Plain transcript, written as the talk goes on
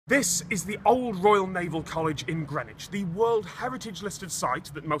This is the old Royal Naval College in Greenwich, the World Heritage listed site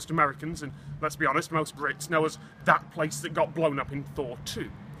that most Americans, and let's be honest, most Brits, know as that place that got blown up in Thor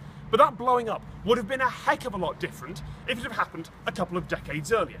 2. But that blowing up would have been a heck of a lot different if it had happened a couple of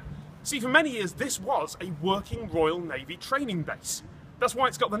decades earlier. See, for many years this was a working Royal Navy training base. That's why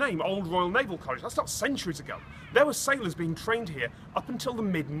it's got the name Old Royal Naval College. That's not centuries ago. There were sailors being trained here up until the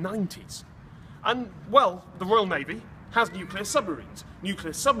mid-90s. And, well, the Royal Navy has nuclear submarines.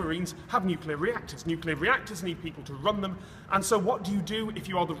 Nuclear submarines have nuclear reactors. Nuclear reactors need people to run them. And so what do you do if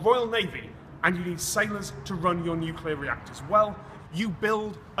you are the Royal Navy and you need sailors to run your nuclear reactors? Well, you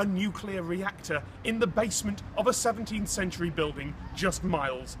build a nuclear reactor in the basement of a 17th century building just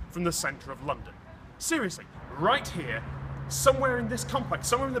miles from the centre of London. Seriously, right here, somewhere in this complex,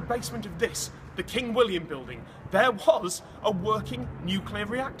 somewhere in the basement of this, the King William building, there was a working nuclear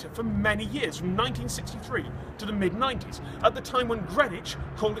reactor for many years, from 1963 to the mid-90s, at the time when Greenwich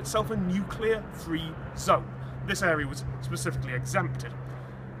called itself a nuclear-free zone. This area was specifically exempted.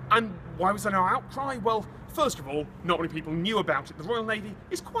 And why was there no outcry? Well, first of all, not many people knew about it. The Royal Navy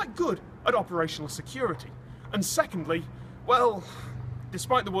is quite good at operational security. And secondly, well,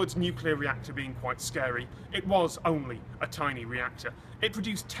 despite the words nuclear reactor being quite scary, it was only a tiny reactor. It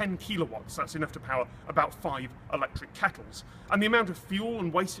produced 10 kilowatts, that's enough to power about 5 electric kettles. And the amount of fuel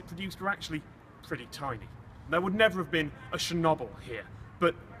and waste it produced were actually pretty tiny. There would never have been a Chernobyl here,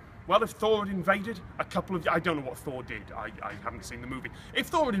 but well, if Thor had invaded a couple of... I don't know what Thor did, I haven't seen the movie. If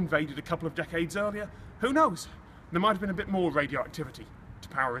Thor had invaded a couple of decades earlier, who knows? There might have been a bit more radioactivity to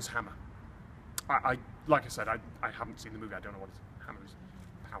power his hammer. Like I said, I haven't seen the movie, I don't know what his hammer is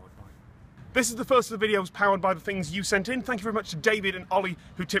powered by. This is the first of the videos powered by the things you sent in. Thank you very much to David and Oli,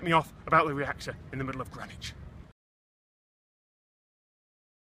 who tipped me off about the reactor in the middle of Greenwich.